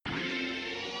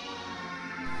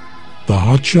the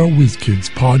Hotshot Whiz Kids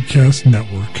Podcast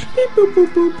Network. Beep, boop,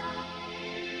 boop, boop.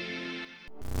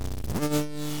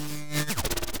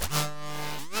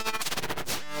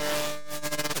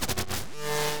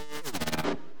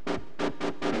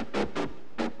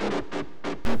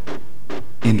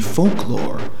 In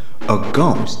folklore, a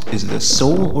ghost is the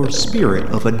soul or spirit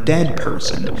of a dead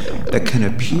person that can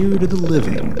appear to the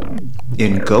living.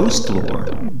 In ghost lore,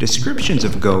 descriptions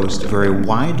of ghosts vary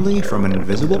widely from an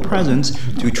invisible presence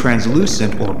to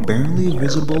translucent or barely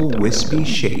visible wispy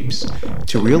shapes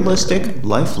to realistic,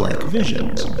 lifelike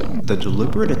visions. The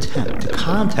deliberate attempt to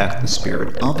contact the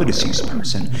spirit of a deceased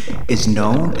person is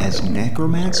known as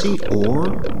necromancy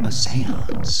or a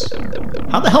seance.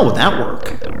 How the hell would that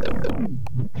work?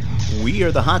 We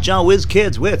are the Hotshot Whiz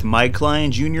Kids with Mike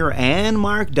Klein Jr. and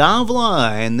Mark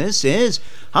Davila, and this is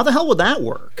How the Hell Would That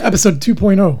Work? Episode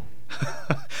 2.0.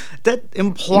 That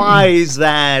implies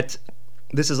that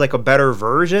this is like a better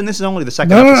version. This is only the second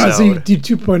No. episode. So you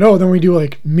do 2.0, then we do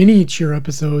like miniature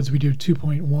episodes. We do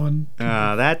 2.1.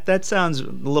 That sounds a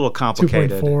little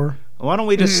complicated. 2.4. Why don't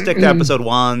we just stick to episode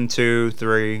 1, 2,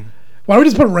 3, Why don't we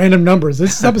just put random numbers?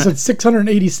 This is episode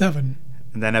 687.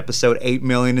 and then episode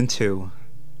 8,000,002.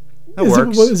 That Is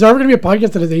works. there ever going to be a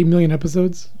podcast that has 8 million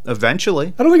episodes?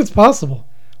 Eventually. I don't think it's possible.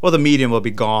 Well, the medium will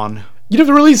be gone. You'd have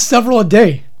to release several a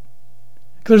day.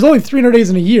 Because there's only 300 days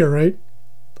in a year, right?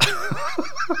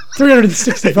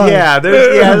 365. Yeah,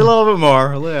 there's a little bit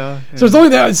more. Yeah. So there's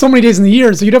only so many days in the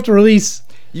year, so you'd have to release...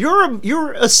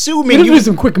 You're assuming You'd have to do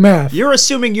some quick math. You're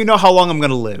assuming you know how long I'm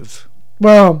going to live.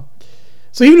 Well,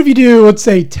 so even if you do, let's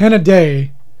say, 10 a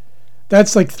day,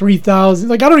 that's like 3,000.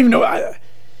 Like, I don't even know.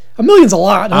 A million's a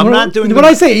lot. I'm not doing... What did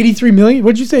I say, 83 million?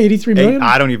 What did you say, 83 million?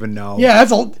 I don't even know. Yeah,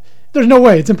 that's all. There's no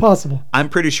way. It's impossible. I'm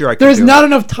pretty sure I could There's do not it.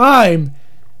 enough time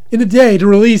in the day to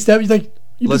release that. Like,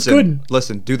 you just couldn't.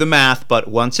 Listen, do the math, but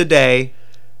once a day.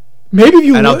 Maybe if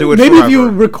you And I'll do it maybe if you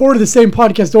forever. recorded the same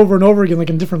podcast over and over again, like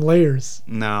in different layers.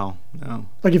 No.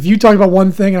 Like if you talked about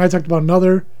one thing and I talked about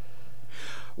another.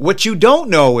 What you don't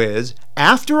know is,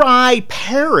 after I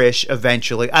perish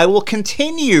eventually, I will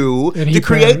continue And he to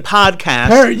create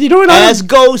podcasts You know what? as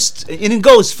ghosts, in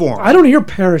ghost form. I don't hear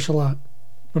perish a lot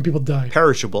when people die.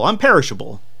 Perishable. I'm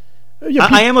perishable. Yeah,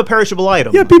 I am a perishable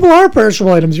item. Yeah, people are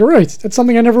perishable items. You're right. That's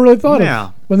something I never really thought Yeah.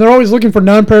 of. When they're always looking for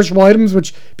non-perishable items,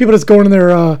 which people just go in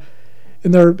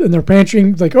their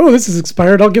pantry, like, oh, this is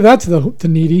expired. I'll give that to the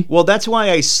needy. Well, that's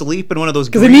why I sleep in one of those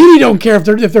Because the needy don't care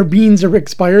if their beans are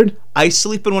expired. I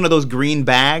sleep in one of those green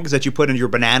bags that you put in your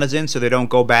bananas in so they don't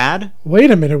go bad.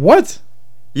 Wait a minute, what?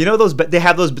 You know those?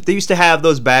 They used to have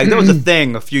those bags. That was a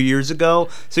thing a few years ago.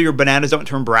 So your bananas don't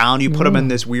turn brown. You put them in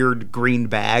this weird green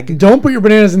bag. Don't put your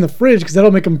bananas in the fridge because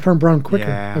that'll make them turn brown quicker.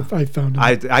 Yeah. I found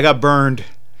it. I got burned.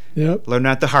 Yep. Learned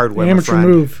that the hard way, my Amateur friend.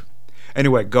 move.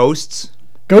 Anyway, ghosts.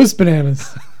 Ghost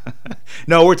bananas.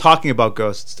 No, we're talking about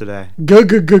ghosts today. Good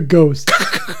ghost.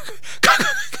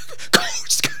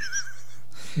 Ghosts.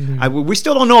 We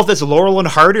still don't know if that's Laurel and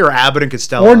Hardy or Abbott and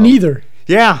Costello. Or neither.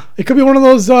 Yeah. It could be one of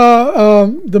those the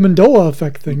Mandela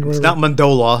effect thing. It's not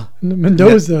Mandola.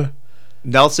 Mendoza.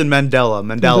 Nelson Mandela.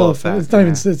 Mandela effect. It's not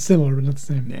even. It's similar, but not the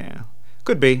same. Yeah.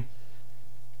 Could be.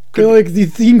 Like the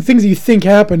things that you think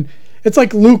happen. It's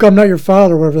like Luke, I'm not your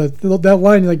father, or whatever. That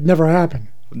line like never happened.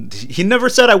 He never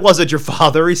said I wasn't your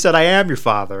father. He said I am your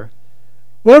father.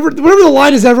 Whatever the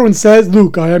line is, everyone says,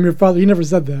 Luke, I am your father. He never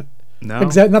said that. No.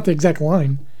 Not the exact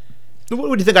line.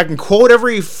 What do you think? I can quote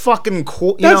every fucking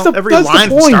quote, every that's line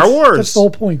the from point. Star Wars. That's the whole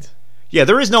point. Yeah,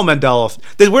 there is no Mandela.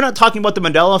 We're not talking about the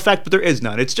Mandela effect, but there is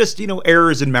none. It's just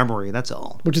errors in memory. That's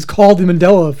all. Which is called the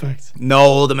Mandela effect.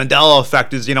 No, the Mandela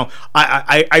effect is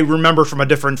I remember from a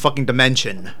different fucking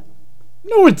dimension.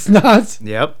 No, it's not.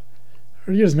 Yep.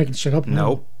 Or you're just making shit up. now.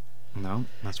 Nope. No.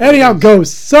 That's what Anyhow, it is.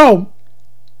 ghosts. So,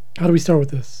 how do we start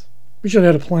with this? We should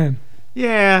have had a plan.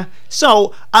 Yeah.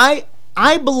 So I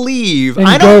believe And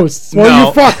I don't. ghosts. Well, no.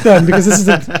 you're fucked then because this is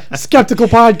a skeptical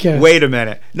podcast. Wait a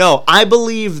minute. No, I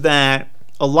believe that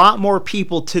a lot more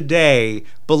people today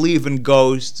believe in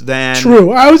ghosts than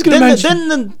True. I was going to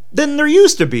mention. than there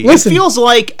used to be. Listen. It feels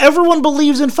like everyone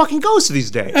believes in fucking ghosts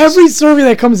these days. Every survey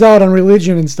that comes out on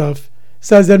religion and stuff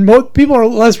says that people are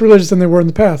less religious than they were in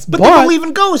the past. but they believe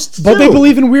in ghosts too. But they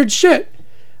believe in weird shit.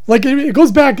 Like, it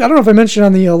goes back, I don't know if I mentioned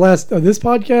on the last, this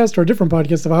podcast or a different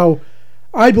podcast of how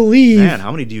I believe... Man,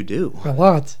 how many do you do? A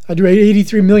lot. I do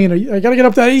 83 million. I got to get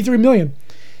up to 83 million.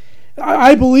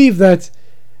 I believe that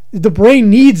the brain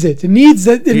needs it. It needs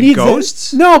it. It needs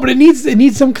ghosts? No, but it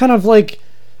needs some kind of like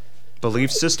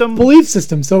Belief system? belief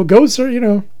system. So ghosts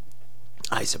are,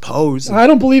 I suppose. I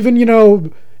don't believe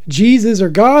in, Jesus or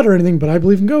God or anything, but I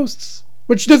believe in ghosts,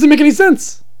 which doesn't make any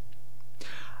sense.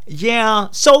 Yeah,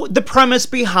 so the premise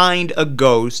behind a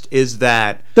ghost is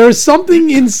that... There's something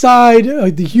inside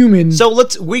the human. So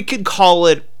we could call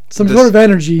it... Some sort of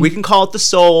energy. We can call it the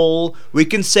soul. We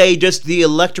can say just the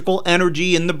electrical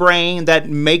energy in the brain that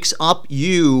makes up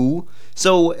you.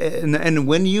 So, and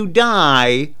when you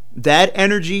die, that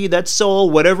energy, that soul,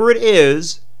 whatever it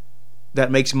is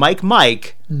that makes Mike,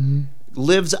 Mm-hmm.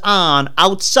 lives on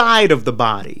outside of the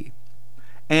body.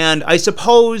 And I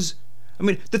suppose... I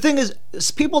mean, the thing is,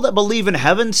 people that believe in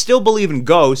heaven still believe in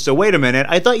ghosts. So wait a minute,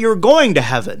 I thought you were going to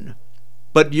heaven.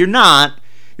 But you're not.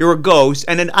 You're a ghost.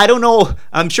 And then I don't know,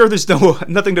 I'm sure there's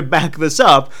nothing to back this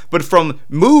up, but from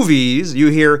movies, you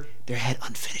hear they had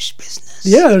unfinished business.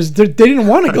 Yeah, they didn't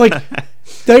want to,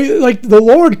 the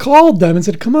Lord called them and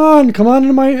said, come on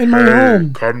into my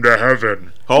home. Come to heaven.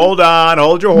 Hold on,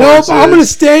 hold your Nope, horses. I'm going to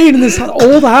stay in this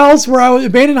old house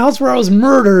abandoned house where I was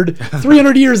murdered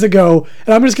 300 years ago,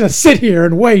 and I'm just going to sit here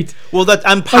and wait. Well,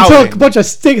 I'm pouting. Until a bunch of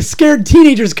scared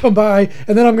teenagers come by,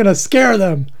 and then I'm going to scare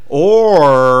them.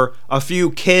 Or a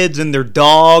few kids and their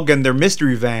dog and their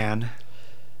mystery van.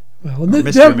 Well,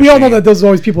 we all know that those are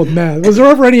always people with math. Was there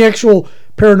ever any actual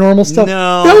paranormal stuff?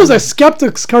 No. That was a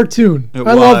Skeptics cartoon. I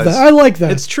love that. I like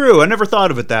that. It's true. I never thought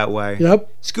of it that way. Yep.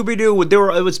 Scooby-Doo,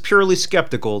 it was purely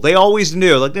skeptical. They always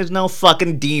knew, there's no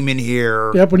fucking demon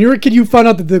here. Yep. When you were a kid, you found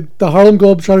out that the Harlem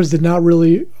Globetrotters did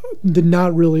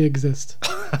not really exist.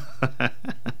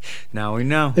 Now we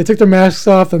know. They took their masks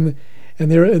off, and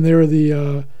they were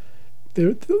the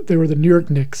New York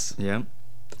Knicks. Yeah.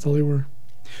 That's all they were.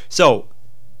 So,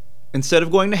 instead of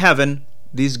going to heaven,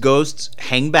 these ghosts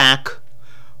hang back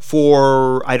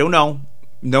for, I don't know,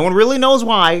 no one really knows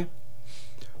why,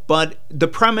 but the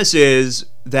premise is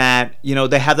that,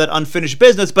 they have that unfinished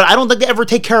business, but I don't think they ever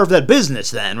take care of that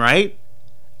business then, right?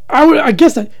 I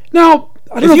guess that. Now,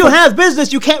 I don't know if you have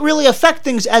business, you can't really affect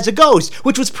things as a ghost,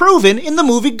 which was proven in the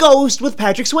movie Ghost with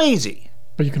Patrick Swayze.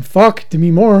 But you can fuck Demi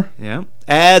Moore. Yeah.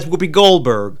 As Whoopi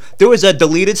Goldberg. There was a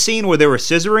deleted scene where they were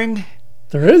scissoring.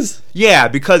 There is? Yeah,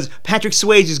 because Patrick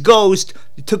Swayze's ghost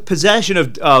took possession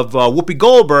of Whoopi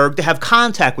Goldberg to have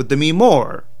contact with Demi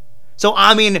Moore. So,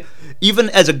 I mean, even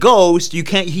as a ghost, he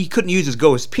couldn't use his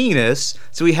ghost penis,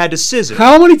 so he had to scissor.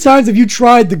 How many times have you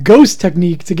tried the ghost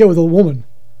technique to get with a woman?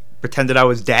 Pretended I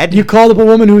was dead? You called up a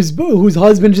woman whose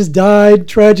husband just died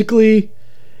tragically,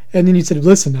 and then you said,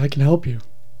 listen, I can help you.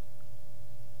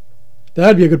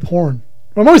 That'd be a good porn.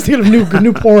 I'm always thinking of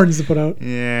new porns to put out.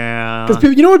 Yeah. Because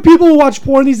people who watch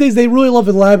porn these days, they really love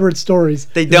elaborate stories.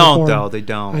 They don't, though. They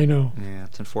don't. I know. Yeah,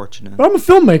 it's unfortunate. But I'm a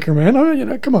filmmaker,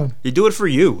 man. Come on. You do it for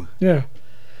you. Yeah.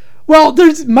 Well,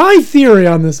 there's my theory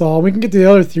on this all. We can get to the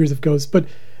other theories of ghosts, but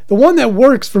the one that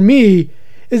works for me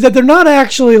is that they're not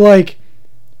actually like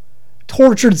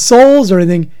tortured souls or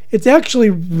anything. It's actually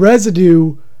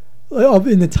residue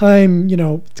in the time,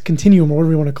 continuum or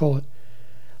whatever you want to call it.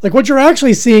 Like, what you're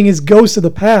actually seeing is ghosts of the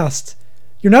past.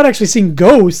 You're not actually seeing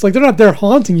ghosts. Like, they're not there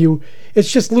haunting you.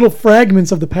 It's just little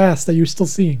fragments of the past that you're still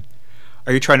seeing.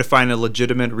 Are you trying to find a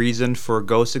legitimate reason for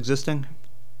ghosts existing?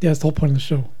 Yeah, that's the whole point of the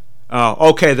show. Oh,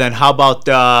 okay then. How about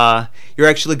you're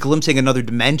actually glimpsing another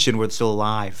dimension where it's still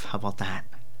alive? How about that?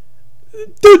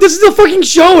 Dude, this is a fucking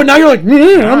show, and now you're like, All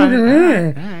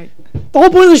right. The whole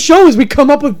point of the show is we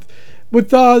come up with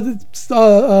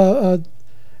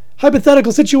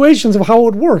hypothetical situations of how it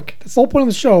would work. That's the whole point of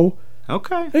the show.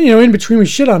 Okay. And, in between we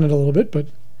shit on it a little bit, but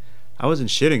I was in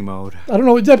shitting mode. I don't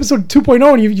know. It's episode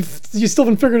 2.0, and you still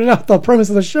haven't figured it out. The premise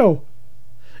of the show.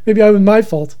 Maybe it was my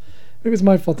fault. Maybe it's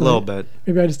my fault. A little bit.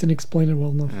 Maybe I just didn't explain it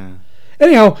well enough. Yeah.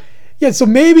 Anyhow, yeah. So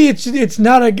maybe it's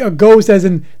not a ghost, as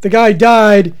in the guy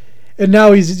died, and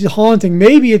now he's haunting.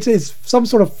 Maybe it's some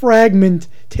sort of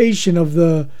fragmentation of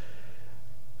the.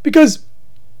 Because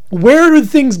where do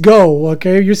things go?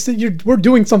 Okay, we're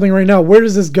doing something right now. Where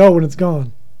does this go when it's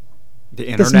gone? The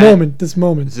internet. This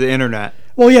moment. It's the internet.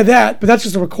 Well, yeah, but that's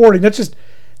just a recording. That's just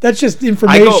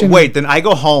information. Then I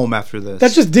go home after this.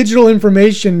 That's just digital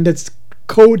information that's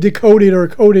decoded or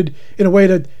coded in a way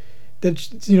that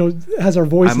has our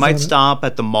voices. I might on stop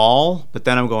at the mall, but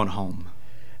then I'm going home.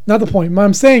 Not the point. What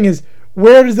I'm saying is,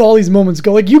 where does all these moments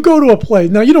go? Like, you go to a place.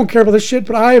 Now, you don't care about this shit,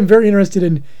 but I am very interested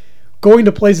in going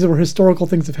to places where historical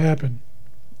things have happened.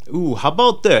 Ooh, how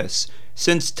about this?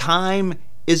 Since time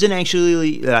isn't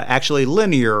actually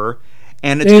linear,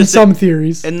 and it's in just some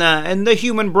theories, and the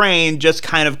human brain just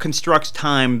kind of constructs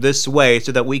time this way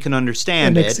so that we can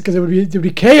understand it. Because it would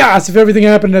be chaos if everything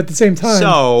happened at the same time.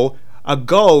 So a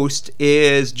ghost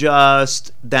is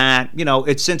just that,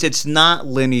 since it's not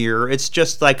linear, it's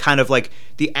just like kind of like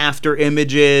the after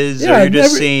images, or you're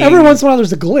just seeing. Every once in a while,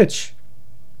 there's a glitch.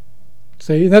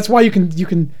 See, that's why you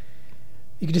can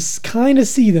You can just kind of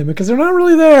see them because they're not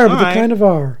really there, but All they right. kind of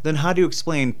are. Then how do you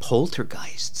explain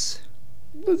poltergeists?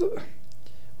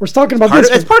 We're talking about this.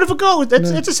 It's part of a ghost.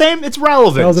 It's the same. It's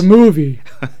relevant. That was a movie.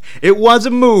 It was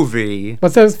a movie.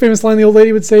 What's that famous line the old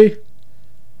lady would say?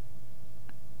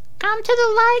 Come to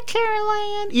the light,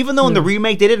 Caroline. Even though in the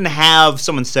remake they didn't have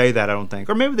someone say that, I don't think,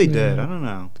 or maybe they did. I don't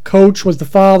know. Coach was the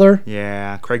father.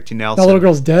 Yeah, Craig T. Nelson. That little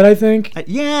girl's dead, I think.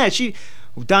 Yeah, she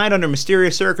died under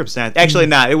mysterious circumstance. Actually,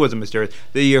 it wasn't mysterious.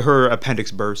 Her appendix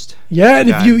burst. Yeah, and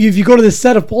if you go to the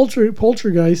set of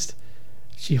Poltergeist,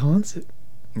 she haunts it.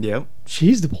 Yep.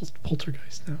 She's the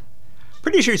poltergeist now.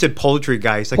 Pretty sure you said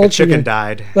poultrygeist, like a chicken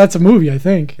died. That's a movie, I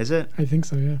think. Is it? I think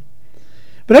so, yeah.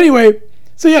 But anyway,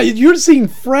 so yeah, you're seeing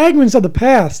fragments of the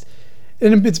past,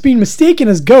 and it's being mistaken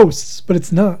as ghosts, but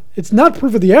it's not. It's not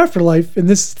proof of the afterlife in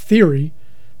this theory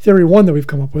 1 that we've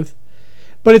come up with.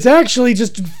 But it's actually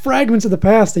just fragments of the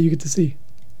past that you get to see.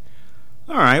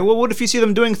 All right. Well, what if you see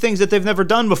them doing things that they've never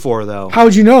done before, though? How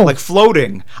would you know? Like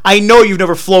floating. I know you've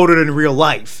never floated in real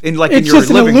life. In it's your just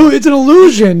living room. it's an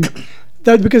illusion.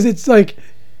 That because it's like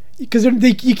because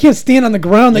you can't stand on the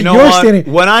ground that You know you're what?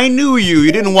 standing. When I knew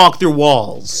you didn't walk through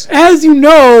walls. As you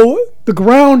know, the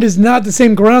ground is not the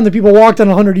same ground that people walked on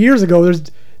 100 years ago. There's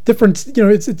different.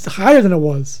 It's higher than it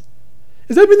was.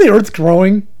 Does that mean the Earth's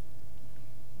growing?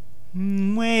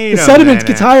 Wait The sediments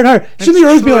get higher and higher. Shouldn't the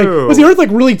Earth be like? true. Was the Earth like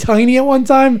really tiny at one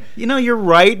time? You're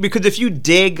right, because if you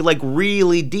dig like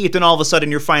really deep, then all of a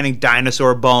sudden you're finding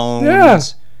dinosaur bones. Yeah.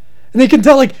 And they can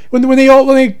tell like when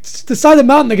they decide the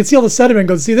mountain, they can see all the sediment. And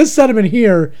go, see, this sediment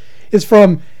here is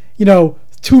from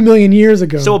 2 million years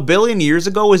ago. So 1 billion years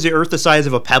ago, was the Earth the size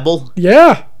of a pebble?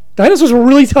 Yeah, dinosaurs were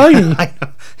really tiny. I know.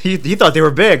 You thought they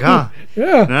were big, huh?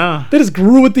 Yeah, No. they just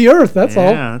grew with the Earth. That's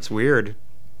all. Yeah, that's weird.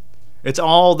 It's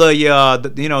all the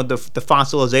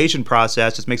fossilization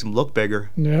process just makes them look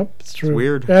bigger. Yep, it's true. It's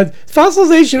weird.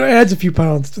 Fossilization adds a few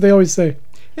pounds. That's what they always say.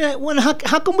 Yeah.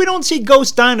 How come we don't see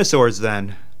ghost dinosaurs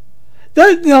then?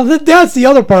 That's the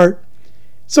other part.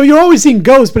 So you're always seeing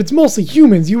ghosts, but it's mostly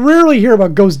humans. You rarely hear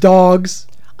about ghost dogs.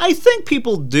 I think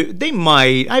people do. They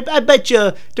might. I bet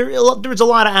you there's a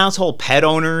lot of asshole pet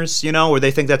owners, where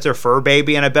they think that's their fur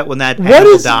baby, and I bet when that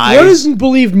animal dies. What is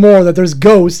believed more, that there's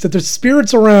ghosts, that there's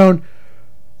spirits around,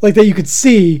 like that you could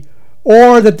see,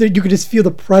 or that you could just feel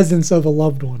the presence of a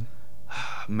loved one?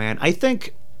 Man, I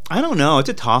don't know. It's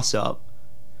a toss-up.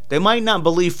 They might not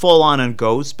believe full on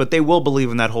ghosts, but they will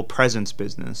believe in that whole presence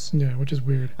business. Yeah, which is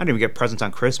weird. I didn't even get presents on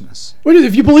Christmas.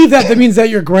 If you believe that, that means that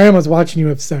your grandma's watching you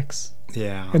have sex.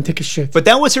 Yeah. And take a shit. But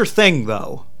that was her thing,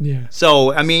 though. Yeah.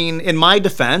 So, I mean, in my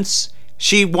defense,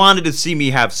 she wanted to see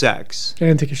me have sex.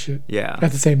 And take a shit. Yeah.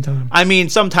 At the same time. I mean,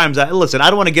 sometimes, listen, I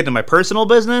don't want to get into my personal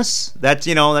business. That's,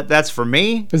 that's for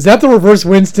me. Is that the reverse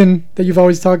Winston that you've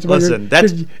always talked about? Listen,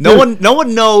 no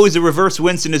one knows the reverse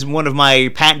Winston is one of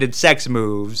my patented sex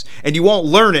moves, and you won't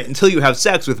learn it until you have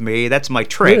sex with me. That's my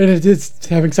trick. And it's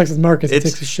having sex with Marcus. It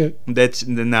takes a shit.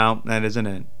 No, that isn't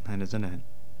it. That isn't it.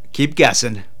 Keep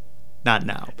guessing. Not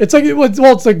now. It's like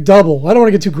double. I don't want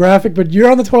to get too graphic, but you're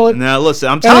on the toilet. No, listen,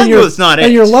 I'm telling you it's not it.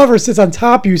 And your lover sits on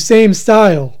top of you, same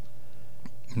style.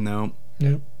 No.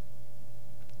 Yep.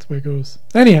 That's the way it goes.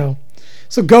 Anyhow,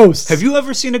 so ghosts. Have you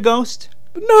ever seen a ghost?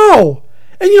 No.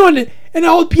 And and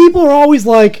all people are always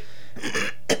like,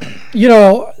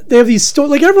 they have these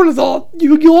stories. Like everyone is all.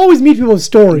 You'll always meet people with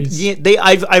stories. Yeah,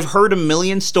 I've heard a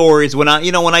million stories when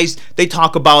they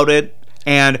talk about it.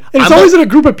 And it's always in a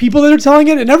group of people that are telling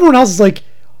it, and everyone else is like,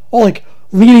 all like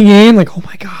leaning in, like, oh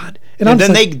my god. And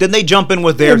then they jump in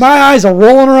with theirs. My eyes are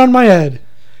rolling around my head.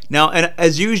 Now, and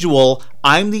as usual,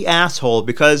 I'm the asshole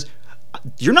because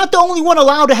you're not the only one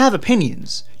allowed to have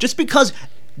opinions. Just because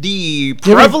the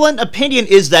prevalent opinion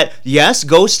is that yes,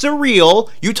 ghosts are real.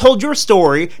 You told your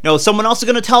story. Now someone else is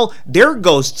going to tell their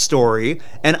ghost story,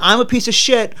 and I'm a piece of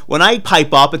shit when I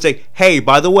pipe up and say, hey,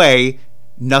 by the way,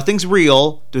 nothing's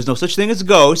real. There's no such thing as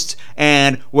ghosts.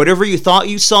 And whatever you thought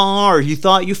you saw or you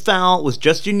thought you felt was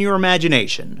just in your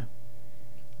imagination.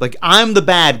 Like, I'm the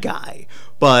bad guy.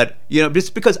 But,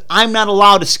 just because I'm not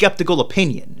allowed a skeptical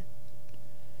opinion.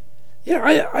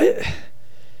 Yeah,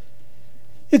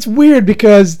 it's weird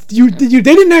because they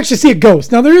didn't actually see a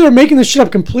ghost. Now, they're either making this shit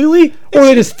up completely or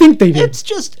they just think they did. It's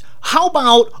just, how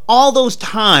about all those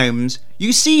times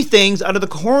you see things out of the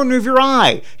corner of your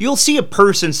eye? You'll see a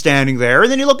person standing there,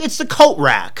 and then you look, it's the coat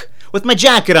rack with my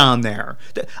jacket on there.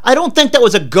 I don't think that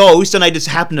was a ghost, and I just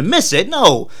happened to miss it.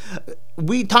 No.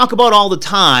 We talk about all the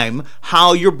time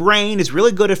how your brain is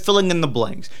really good at filling in the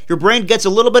blanks. Your brain gets a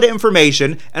little bit of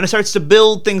information, and it starts to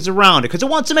build things around it, because it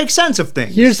wants to make sense of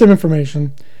things. Here's some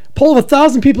information. A poll of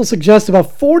 1,000 people suggests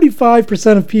about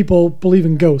 45% of people believe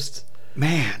in ghosts.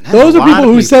 Man, that's Those a are lot people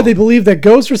of who said they believe that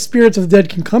ghosts or spirits of the dead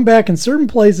can come back in certain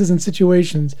places and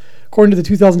situations, according to the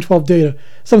 2012 data.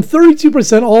 Some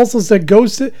 32% also said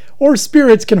ghosts or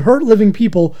spirits can hurt living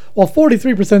people, while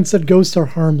 43% said ghosts are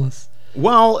harmless.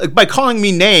 Well, by calling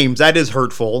me names, that is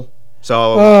hurtful.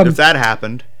 So if that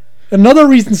happened. Another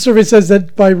recent survey says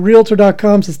that by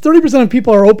Realtor.com says 30% of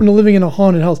people are open to living in a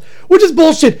haunted house, which is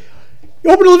bullshit.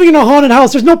 You're open to living in a haunted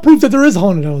house. There's no proof that there is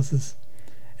haunted houses.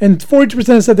 And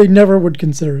 42% said they never would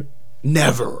consider it.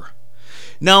 Never.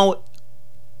 Now,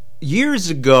 years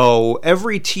ago,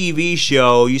 every TV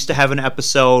show used to have an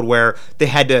episode where they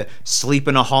had to sleep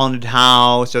in a haunted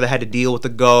house, or they had to deal with a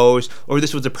ghost, or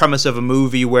this was the premise of a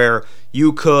movie where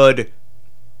you could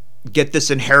get this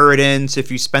inheritance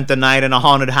if you spent the night in a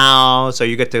haunted house, or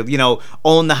you get to,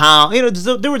 own the house.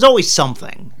 There was always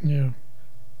something. Yeah.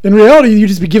 In reality,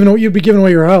 you'd be giving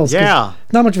away your house. Yeah.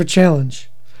 Not much of a challenge.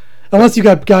 Unless you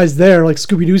got guys there, like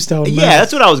Scooby-Doo style. Yeah,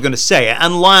 that's what I was going to say.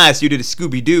 Unless you did a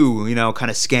Scooby-Doo, kind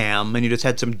of scam, and you just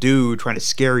had some dude trying to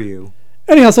scare you.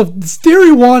 Anyhow, so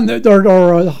theory one, what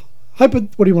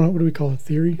do we call it?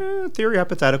 Theory? Theory,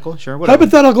 hypothetical, sure, whatever.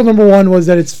 Hypothetical number one was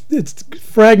that it's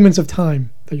fragments of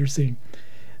time that you're seeing.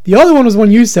 The other one was when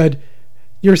you said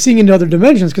you're seeing into other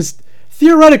dimensions, because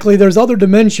theoretically there's other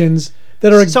dimensions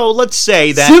that are so let's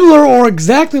say that similar or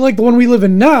exactly like the one we live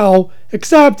in now,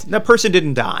 except that person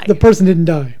didn't die. The person didn't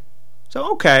die.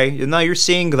 So okay, now you're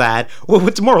seeing that. Well,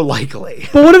 what's more likely?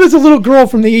 But what if it's a little girl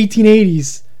from the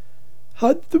 1880s?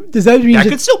 Does that mean that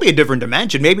could still be a different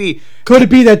dimension? Maybe could it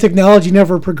be that technology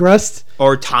never progressed,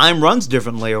 or time runs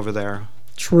differently over there?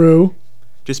 True.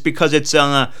 Just because it's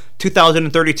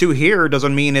 2032 here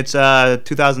doesn't mean it's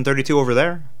 2032 over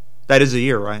there. That is a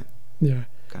year, right? Yeah.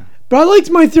 But I liked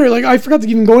my theory. Like, I forgot to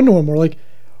even go into it more. Like,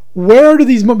 where do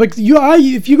these... Like,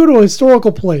 if you go to a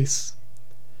historical place,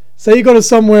 say you go to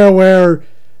somewhere where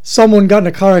someone got in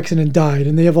a car accident and died,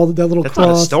 and they have all that little That's cross...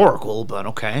 That's not historical, but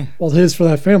okay. Well, it is for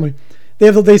that family. They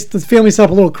have the family set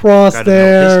up a little cross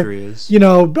there. Know history is.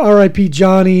 R.I.P.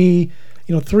 Johnny,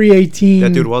 3/18...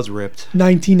 That dude was ripped.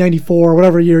 1994,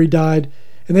 whatever year he died.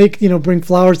 And they, bring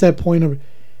flowers to that point.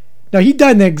 Now, he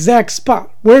died in the exact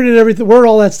spot. Where did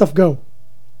all that stuff go?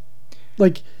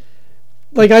 Like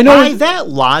I know. By that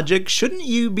logic, shouldn't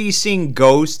you be seeing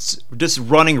ghosts just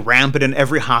running rampant in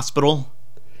every hospital?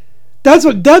 That's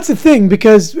the thing,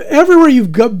 because everywhere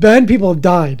you've been, people have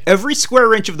died. Every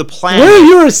square inch of the planet. Where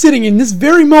you are sitting in this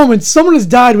very moment, someone has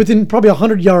died within probably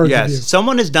 100 yards of you. Yes,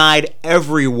 someone has died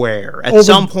everywhere at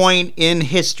some point in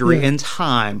history, in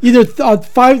time. Either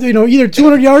either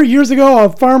 200 years ago,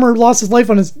 a farmer lost his life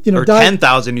on his, or died,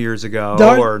 10,000 years ago,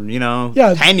 or 10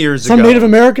 years ago. Some Native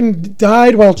American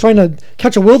died while trying to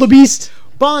catch a wildebeest.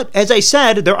 But, as I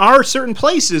said, there are certain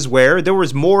places where there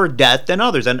was more death than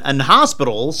others, and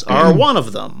hospitals are one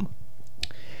of them.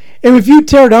 And if you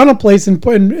tear down a place and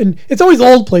it's always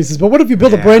old places, but what if you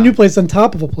build a brand new place on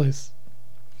top of a place?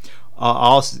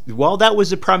 Well, that was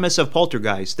the premise of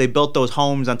Poltergeist. They built those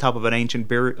homes on top of an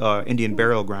ancient Indian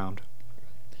burial ground.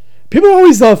 People are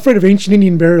always afraid of ancient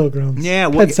Indian burial grounds. Yeah,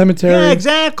 Pet cemetery. Yeah,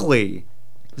 exactly.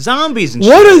 Zombies and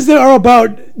shit. What is there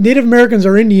about Native Americans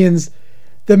or Indians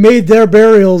that made their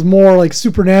burials more like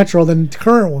supernatural than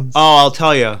current ones? Oh, I'll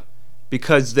tell you.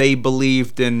 Because they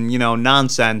believed in,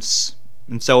 nonsense.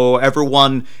 And so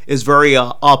everyone is very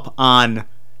up on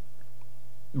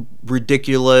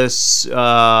ridiculous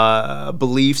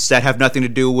beliefs that have nothing to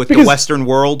do with the Western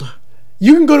world.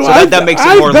 You can go to... So that makes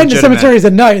it more I've been legitimate. to cemeteries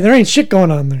at night, and there ain't shit going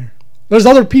on there. There's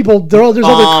other people... There's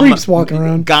other creeps walking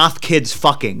around. Goth kids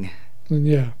fucking.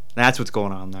 Yeah. That's what's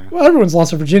going on there. Well, everyone's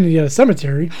lost their virginity at a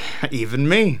cemetery. Even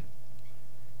me.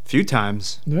 A few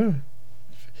times. Yeah.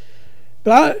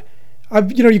 But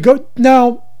you go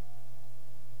now.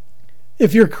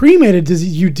 If you're cremated,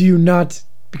 do you not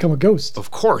become a ghost? Of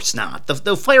course not.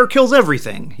 The fire kills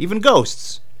everything, even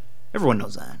ghosts. Everyone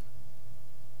knows that.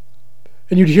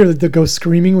 And you'd hear the ghost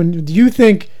screaming. Do you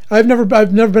think? I've never been.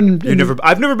 I've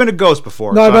never been a ghost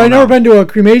before. No, so but I've never been to a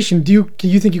cremation. Do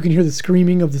you think you can hear the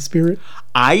screaming of the spirit?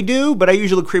 I do, but I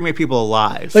usually cremate people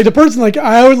alive. Like the person,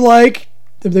 I would like,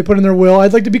 if they put in their will,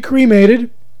 I'd like to be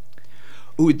cremated.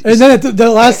 Ooh, and then at the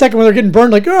last second when they're getting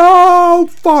burned, oh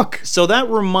fuck. So that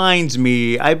reminds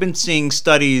me, I've been seeing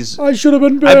studies. I should have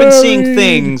been buried. I've been seeing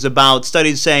things about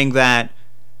studies saying that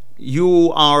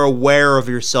you are aware of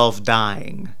yourself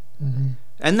dying. Mm-hmm.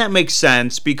 And that makes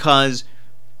sense because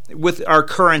with our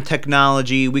current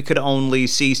technology, we could only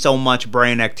see so much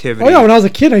brain activity. Oh yeah, when I was a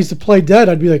kid, I used to play dead.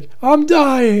 I'd be like, I'm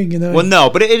dying. And then well,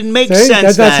 no, but it makes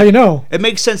sense. That's how you know. It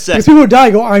makes sense that... Because people who die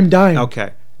go, I'm dying.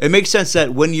 Okay. It makes sense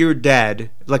that when you're dead,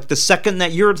 like the second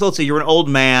that let's say you're an old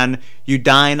man, you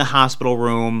die in a hospital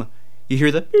room, you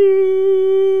hear the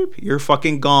beep, you're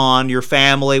fucking gone, your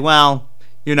family, well,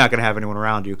 you're not going to have anyone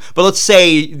around you. But let's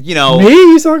say, you know... Me?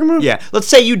 You talking about? Yeah, let's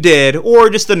say you did, or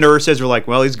just the nurses were like,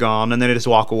 well, he's gone, and then they just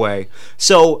walk away.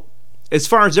 So, as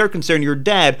far as they're concerned, you're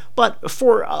dead, but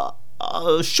for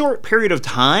a short period of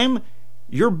time,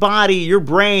 your body, your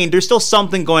brain, there's still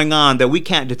something going on that we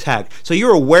can't detect. So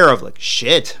you're aware of, like,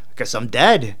 shit, I guess I'm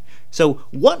dead. So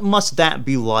what must that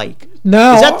be like?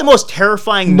 No. Is that the most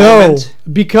terrifying No, moment?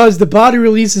 because the body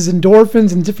releases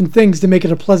endorphins and different things to make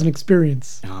it a pleasant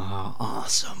experience. Oh,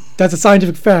 awesome. That's a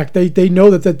scientific fact. They know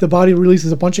that the body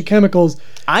releases a bunch of chemicals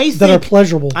that are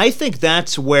pleasurable. I think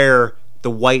that's where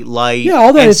the white light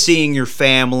all that and is, seeing your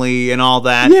family and all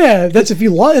that. Yeah, that's if you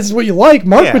like. That's what you like.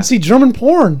 Mark would see German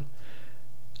porn.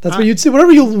 That's what you'd see.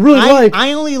 Whatever you really like.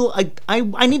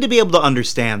 I need to be able to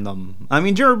understand them. I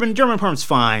mean, German porn's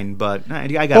fine, but I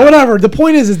got. But whatever. The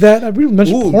point is that we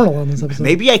mentioned porn a lot in this episode.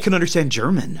 Maybe I can understand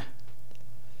German.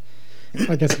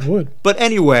 I guess it would. But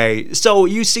anyway, so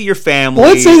you see your family.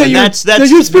 Well, let's say that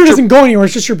your spirit doesn't go anywhere.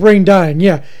 It's just your brain dying.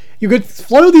 Yeah, you get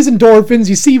flow these endorphins.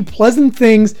 You see pleasant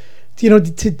things. You know,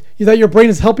 that your brain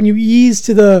is helping you ease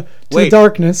to the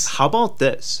darkness. How about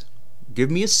this? Give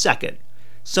me a second.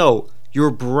 So your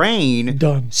brain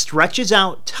stretches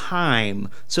out time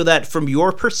so that from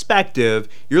your perspective,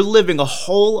 you're living a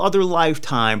whole other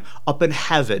lifetime up in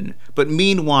heaven. But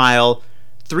meanwhile,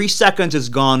 3 seconds has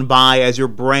gone by as your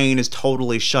brain is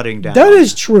totally shutting down. That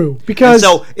is true. Because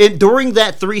during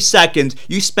that 3 seconds,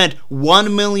 you spent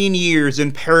 1 million years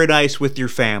in paradise with your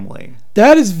family.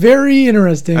 That is very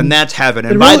interesting. And that's heaven.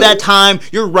 And by that time,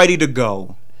 you're ready to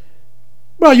go.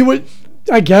 Well, you would...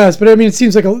 I guess, but I mean, it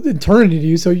seems like an eternity to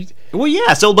you. So, well,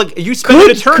 yeah. So, like, you spend an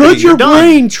eternity. Could your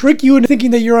brain trick you into thinking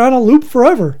that you're on a loop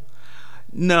forever?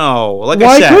 No, like why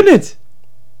I said. Why couldn't it?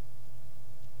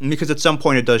 Because at some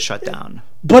point it does shut down.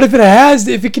 But if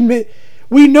it can,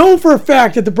 we know for a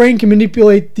fact that the brain can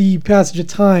manipulate the passage of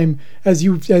time as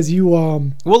you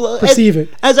perceive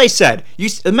it. As I said, you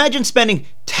imagine spending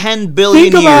 10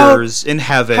 billion years in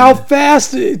heaven. How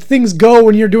fast things go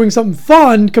when you're doing something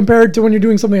fun compared to when you're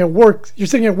doing something at work. You're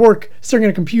sitting at work, staring at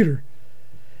a computer.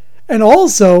 And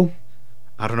also,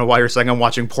 I don't know why you're saying I'm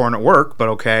watching porn at work, but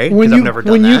okay, because I've never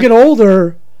done that. When you get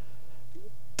older,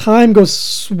 time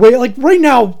goes way, like right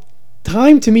now,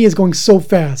 time to me is going so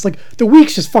fast. Like the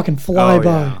weeks just fucking fly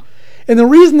by. Yeah. And the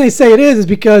reason they say it is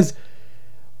because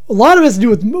a lot of it has to do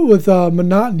with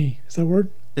monotony. Is that a word?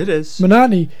 It is.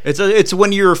 Monotony. It's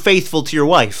when you're faithful to your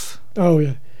wife. Oh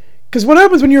yeah. Because what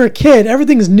happens when you're a kid,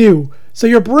 everything's new. So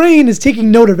your brain is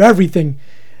taking note of everything.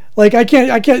 Like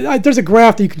there's a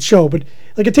graph that you can show, but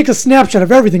like it takes a snapshot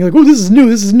of everything. Like, oh, this is new,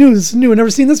 I've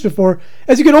never seen this before.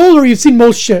 As you get older, you've seen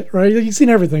most shit, right? You've seen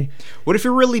everything. What if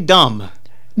you're really dumb?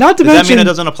 Not to mention, that mean it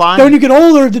doesn't apply? That when you get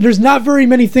older, there's not very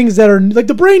many things that are like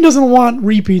the brain doesn't want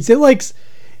repeats. It likes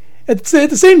at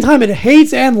the same time it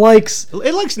hates and likes.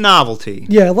 It likes novelty.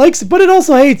 Yeah, it likes it, but it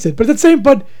also hates it. But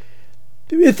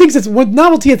it thinks it's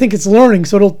novelty. I think it's learning,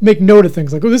 so it'll make note of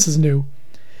things like, oh, this is new.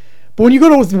 But when you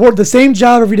go to work the same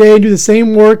job every day and do the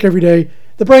same work every day,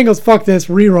 the brain goes, fuck this,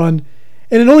 rerun.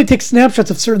 And it only takes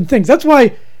snapshots of certain things. That's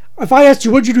why if I asked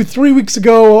you, what'd you do 3 weeks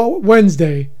ago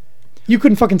Wednesday, you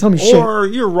couldn't fucking tell me shit. Or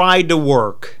your ride to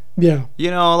work. Yeah.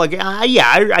 You know, like,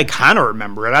 I kind of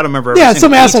remember it. I don't remember every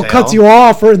some detail. asshole cuts you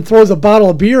off and throws a bottle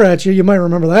of beer at you. You might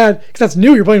remember that. Because that's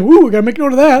new. You're playing, woo, we got to make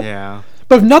note of that. Yeah.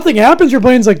 But if nothing happens, your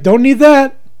brain's like, don't need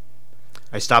that.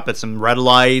 I stop at some red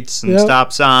lights and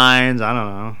stop signs. I don't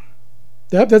know.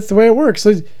 Yep, that's the way it works.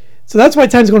 So that's why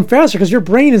time's going faster, because your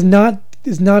brain is not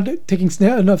taking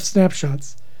enough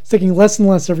snapshots. It's taking less and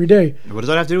less every day. What does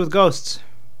that have to do with ghosts?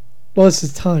 Well, this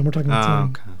is time. We're talking about time.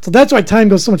 Okay. So that's why time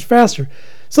goes so much faster.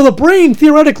 So the brain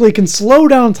theoretically can slow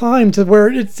down time to where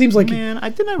it seems like... Man,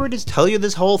 didn't I already just tell you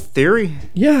this whole theory?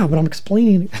 Yeah, but I'm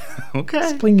explaining it. Okay.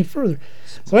 Explaining it further.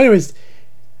 So anyways,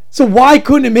 so why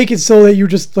couldn't it make it so that you're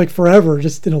just like forever,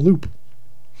 just in a loop?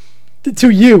 To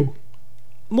you.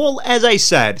 Well, as I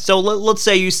said, so let's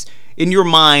say in your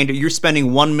mind, you're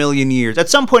spending 1 million years. At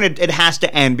some point, it has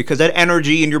to end because that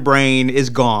energy in your brain is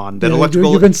gone. That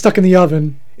electrical... You've been stuck in the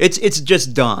oven. It's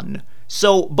just done.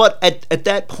 So, but at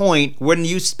that point, when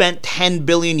you spent 10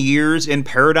 billion years in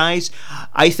paradise,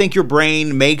 I think your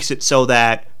brain makes it so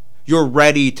that you're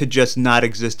ready to just not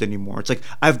exist anymore. It's like,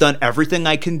 I've done everything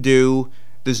I can do.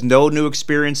 There's no new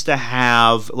experience to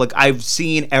have. Like, I've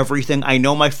seen everything. I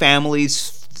know my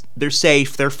family's... They're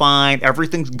safe, they're fine,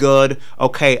 everything's good,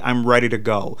 okay, I'm ready to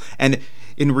go. And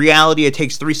in reality, it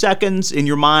takes 3 seconds. In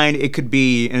your mind, it could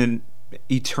be an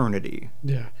eternity.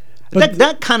 Yeah. But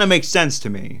that kind of makes sense to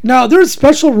me. now there's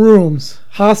special rooms,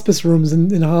 hospice rooms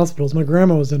in hospitals. My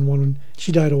grandma was in one when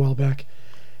she died a while back.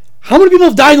 How many people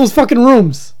have died in those fucking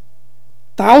rooms?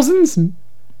 Thousands?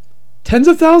 Tens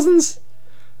of thousands?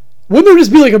 Wouldn't there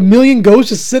just be like a million ghosts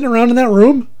just sitting around in that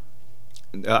room?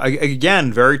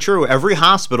 Again, very true. Every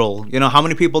hospital, how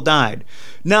many people died.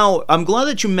 Now, I'm glad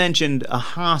that you mentioned a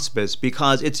hospice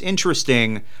because it's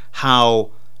interesting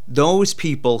how those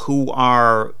people who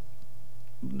are,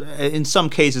 in some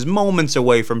cases, moments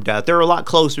away from death, they're a lot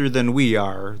closer than we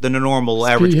are, than a normal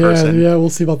average person. Yeah, we'll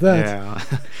see about that.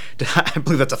 Yeah. I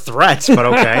believe that's a threat, but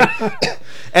okay.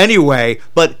 Anyway,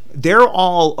 but they're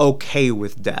all okay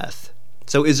with death.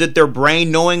 So is it their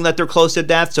brain knowing that they're close to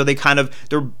death, so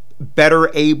they're better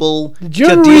able to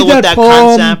deal with that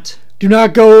concept? Do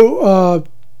not go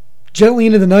gently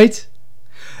into the night.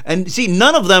 And see,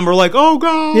 none of them are like, oh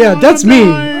God, yeah, that's I'm me.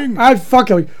 dying. I'd fuck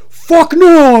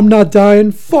no, I'm not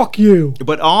dying. Fuck you.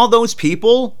 But all those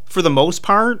people, for the most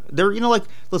part, they're like,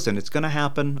 listen, it's gonna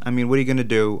happen. I mean, what are you gonna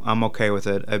do? I'm okay with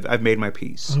it. I've made my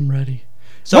peace. I'm ready.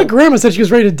 So, my grandma said she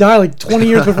was ready to die like 20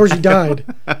 years before she died.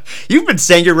 You've been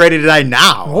saying you're ready to die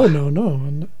now. Oh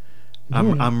no.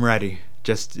 I'm ready.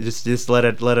 Just let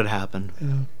it happen.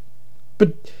 Yeah.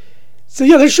 But so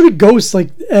yeah, there should be ghosts like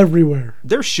everywhere.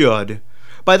 There should.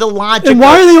 By the logic. And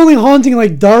why are they only haunting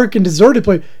like dark and deserted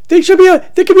places? They could be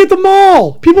at the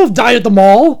mall. People have died at the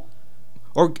mall.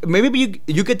 Or maybe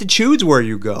you get to choose where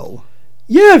you go.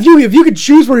 Yeah, if you could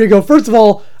choose where you go. First of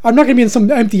all, I'm not gonna be in some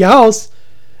empty house.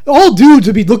 All dudes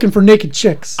would be looking for naked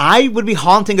chicks. I would be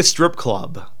haunting a strip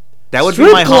club. That would strip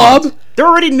be my club? haunt. They're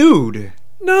already nude.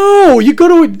 No, you go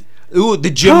to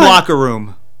the gym locker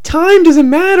room. Time doesn't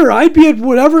matter. I'd be at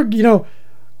whatever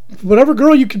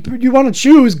girl you want to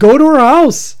choose. Go to her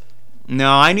house.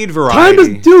 No, I need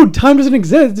variety. Time doesn't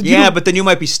exist. Yeah, but then you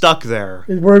might be stuck there.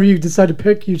 Wherever you decide to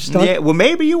pick, you're stuck. Yeah, well,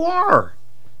 maybe you are.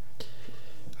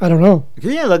 I don't know.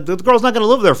 Yeah, the girl's not going to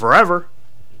live there forever.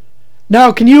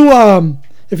 Now, can you,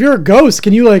 if you're a ghost,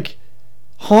 can you like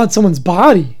haunt someone's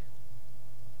body?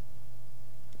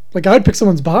 Like I'd pick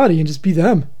someone's body and just be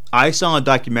them. I saw a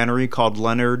documentary called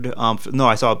Leonard.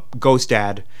 I saw Ghost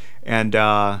Dad, and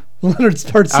Leonard's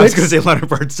Part 6. I was going to say Leonard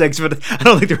Part 6, but I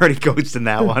don't think there are any ghosts in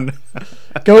that one.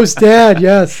 Ghost Dad,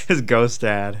 yes. His Ghost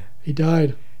Dad. He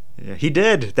died. Yeah, he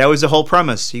did. That was the whole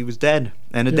premise. He was dead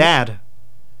and a dad.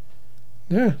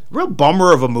 Yeah. Real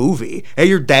bummer of a movie. Hey,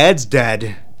 your dad's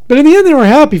dead. But in the end, they were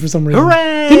happy for some reason.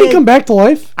 Hooray! Didn't he come back to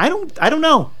life? I don't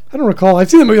know. I don't recall. I've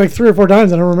seen the movie like 3 or 4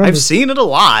 times. I don't remember. I've seen it a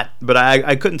lot, but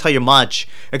I couldn't tell you much,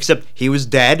 except he was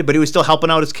dead, but he was still helping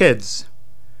out his kids.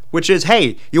 Which is,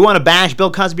 hey, you want to bash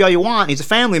Bill Cosby all you want. He's a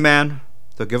family man.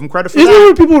 So give him credit for that. Isn't that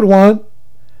what people would want?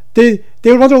 They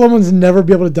would want their loved ones to never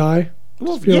be able to die.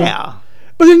 Well, yeah.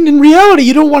 But in reality,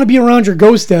 you don't want to be around your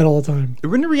ghost dad all the time. In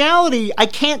reality, I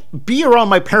can't be around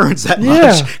my parents that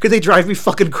much because they drive me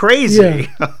fucking crazy.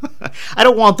 Yeah. I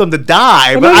don't want them to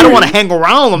die, but I don't want to hang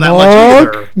around them that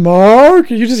much either. Mark,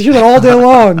 you just hear that all day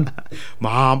long.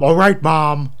 Mom, all right,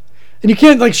 Mom. And you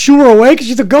can't like shoo her away because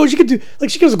she's a ghost. She could do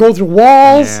she can go through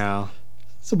walls. Yeah.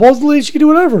 Supposedly, she could do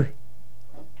whatever.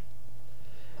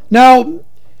 Now,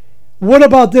 what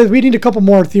about this? We need a couple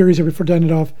more theories here before to end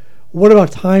it off. What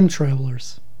about time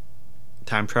travelers?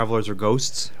 Time travelers are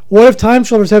ghosts? What if time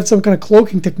travelers have some kind of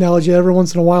cloaking technology that every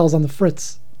once in a while is on the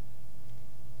fritz?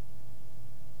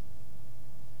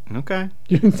 Okay.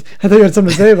 I thought you had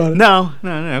something to say about it. No,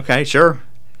 okay, sure.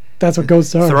 That's what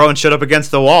ghosts are. Throwing shit up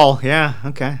against the wall. Yeah,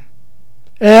 okay.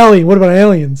 Alien. What about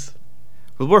aliens?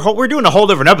 Well, we're doing a whole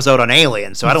different episode on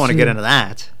aliens, so I don't want to get into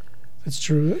that. That's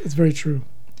true. It's very true.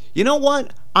 You know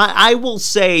what? I will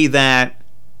say that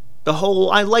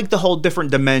I like the whole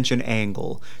different dimension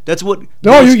angle. That's what.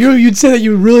 No, you'd say that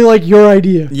you really like your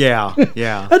idea. Yeah.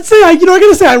 I'd say I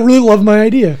gotta say I really love my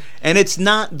idea. And it's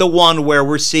not the one where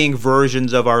we're seeing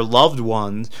versions of our loved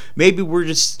ones. Maybe we're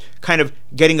just kind of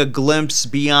getting a glimpse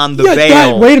beyond the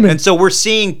veil. Wait a minute. And so we're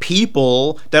seeing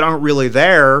people that aren't really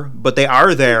there, but they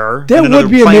are there. That would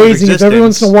be amazing if every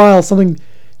once in a while something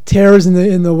tears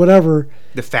in the whatever.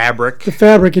 The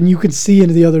fabric, and you could see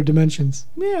into the other dimensions.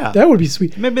 Yeah, that would be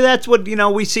sweet. Maybe that's what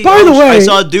we see. By the way, I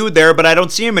saw a dude there, but I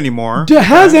don't see him anymore.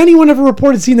 Has anyone ever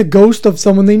reported seeing the ghost of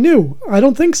someone they knew? I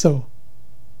don't think so.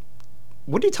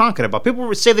 What are you talking about?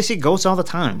 People say they see ghosts all the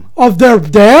time. Of their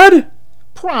dad?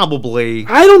 Probably.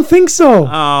 I don't think so.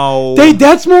 Oh,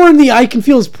 that's more in the I can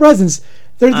feel his presence.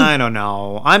 I don't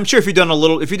know. I'm sure if you did a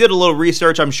little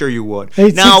research, I'm sure you would. Hey,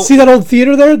 now, see that old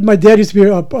theater there? My dad used to be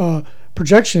a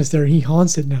projectionist there, and he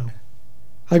haunts it now.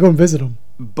 I go and visit him.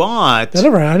 But I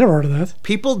never heard of that.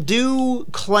 People do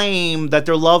claim that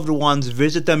their loved ones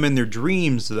visit them in their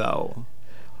dreams, though.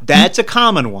 That's a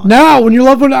common one. Now, when your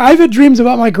loved one, I've had dreams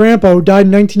about my grandpa who died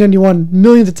in 1991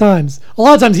 millions of times. A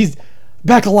lot of times he's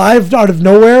back alive out of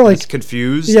nowhere. Like, He's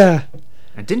confused. yeah.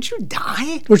 And didn't you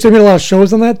die? Which they made a lot of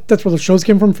shows on that. That's where the shows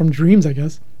came from dreams, I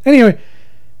guess. Anyway,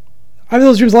 I have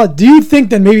those dreams a lot. Do you think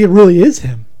that maybe it really is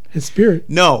him, his spirit?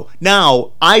 No.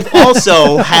 Now, I've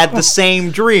also had the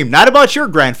same dream. Not about your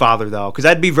grandfather, though, because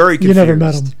I'd be very confused. You never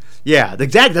met him. Yeah,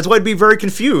 exactly. That's why I'd be very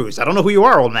confused. I don't know who you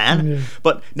are, old man. Yeah.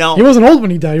 But now... He wasn't old when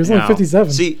he died. He was only No.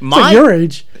 57. See, It's like your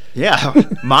age. Yeah,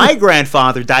 my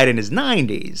grandfather died in his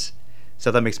 90s. So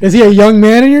that makes me... Is he a young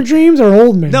man in your dreams or an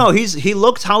old man? No, he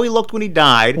looked how he looked when he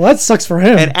died. Well, that sucks for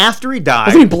him. And after he died...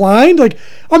 Isn't he blind? Like,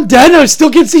 I'm dead and I still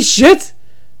can't see shit?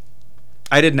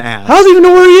 I didn't ask. How does he even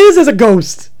know where he is as a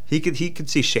ghost? He could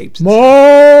see shapes.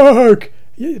 Mark!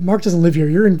 Yeah, Mark doesn't live here.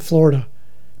 You're in Florida.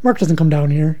 Mark doesn't come down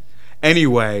here.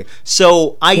 Anyway,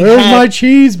 so Where's my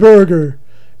cheeseburger?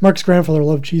 Mark's grandfather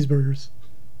loved cheeseburgers. Is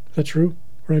that true?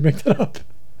 Or did I make that up?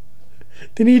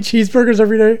 Did he eat cheeseburgers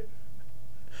every day?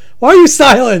 Why are you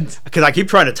silent? Because I keep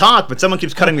trying to talk, but someone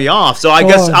keeps cutting me off. So I Go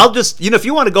guess on. I'll just, if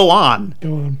you want to go on.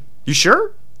 Go on. You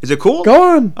sure? Is it cool?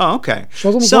 Go on. Oh, okay.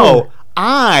 Show them So more.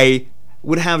 I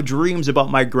would have dreams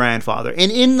about my grandfather.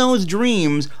 And in those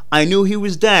dreams, I knew he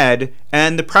was dead.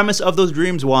 And the premise of those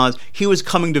dreams was he was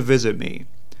coming to visit me.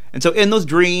 And so in those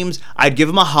dreams, I'd give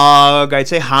him a hug. I'd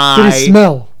say hi. Did he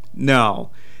smell?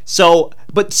 No. So,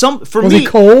 but for Was me... he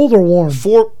cold or warm?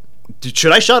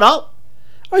 Should I shut up?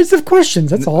 I just have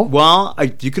questions, that's all. Well,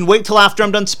 you can wait till after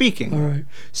I'm done speaking. All right.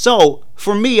 So,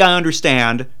 for me, I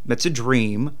understand that's a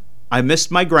dream. I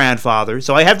missed my grandfather,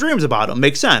 so I have dreams about him.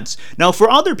 Makes sense. Now, for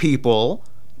other people,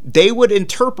 they would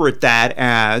interpret that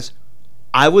as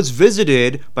I was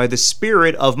visited by the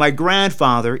spirit of my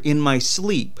grandfather in my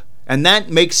sleep. And that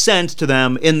makes sense to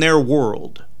them in their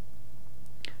world,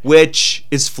 which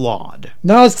is flawed.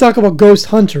 Now let's talk about ghost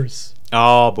hunters.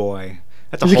 Oh, boy.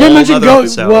 That's a You whole can't mention other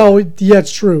ghosts. episode. Well, yeah,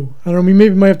 it's true. I don't know. We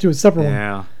maybe might have to do a separate one.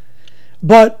 Yeah.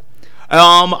 But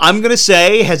I'm going to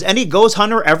say, has any ghost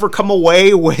hunter ever come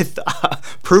away with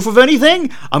proof of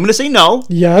anything? I'm going to say no.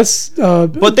 yes.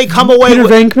 But they come away Peter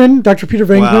with... Venkman, Dr. Peter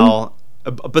Venkman. Well,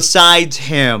 besides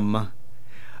him,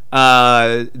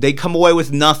 they come away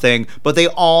with nothing, but they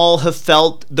all have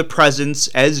felt the presence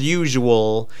as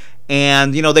usual.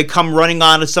 And, they come running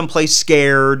on to someplace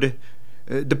scared,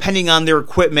 depending on their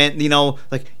equipment,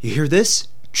 like, you hear this?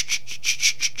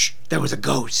 That was a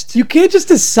ghost. You can't just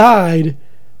decide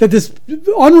that this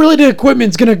unrelated equipment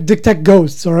is going to detect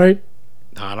ghosts, all right?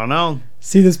 I don't know.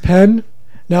 See this pen?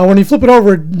 Now, when you flip it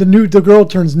over, the girl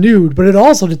turns nude, but it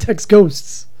also detects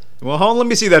ghosts. Well, hold on, let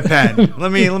me see that pen.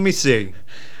 let me see.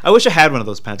 I wish I had one of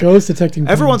those pens. Ghost detecting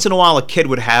Every pen. once in a while, a kid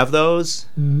would have those.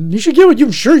 You should get what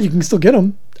you're sure you can still get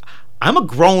them. I'm a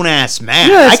grown-ass man.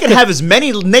 Yeah, I can have as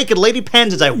many naked lady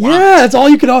pens as I want. Yeah, that's all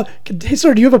you can. Hey,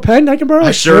 sir, do you have a pen I can borrow?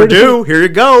 I sure do. Here you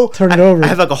go. Turn it over. I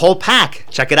have like a whole pack.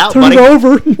 Check it out, Turn buddy. it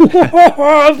over.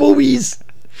 Louise.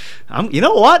 You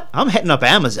know what? I'm hitting up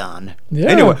Amazon. Yeah.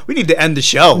 Anyway, we need to end the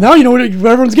show. Now you know what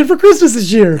everyone's getting for Christmas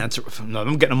this year. No,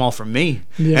 I'm getting them all from me.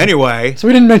 Yeah. Anyway, So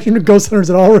we didn't mention ghost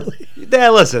hunters at all, really. yeah,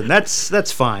 listen, that's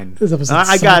fine. This episode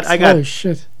I sucks. Holy got.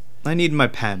 shit. I need my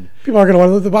pen. People aren't going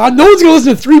to want to listen. No one's going to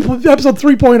listen to episode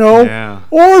 3.0 Yeah.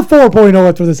 or 4.0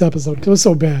 after this episode because it was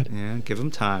so bad. Yeah, give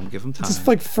them time. It's just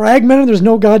like fragmented. There's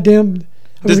no goddamn...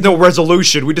 There's no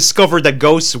resolution. We discovered that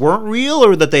ghosts weren't real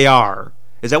or that they are.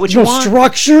 Is that what you no want?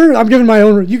 structure. I'm giving my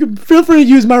own... You can feel free to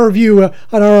use my review on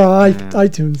our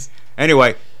iTunes.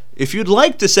 Anyway, if you'd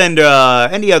like to send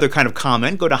any other kind of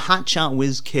comment, go to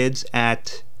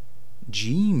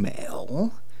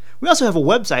hotshotwizkids@gmail. We also have a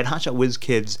website,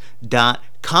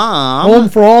 hotshotwizkids.com. Home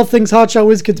for all things Hot Shot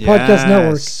Whiz Kids Podcast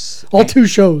Network. Yes. All 2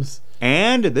 shows.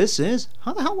 And this is...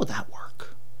 How the hell would that work?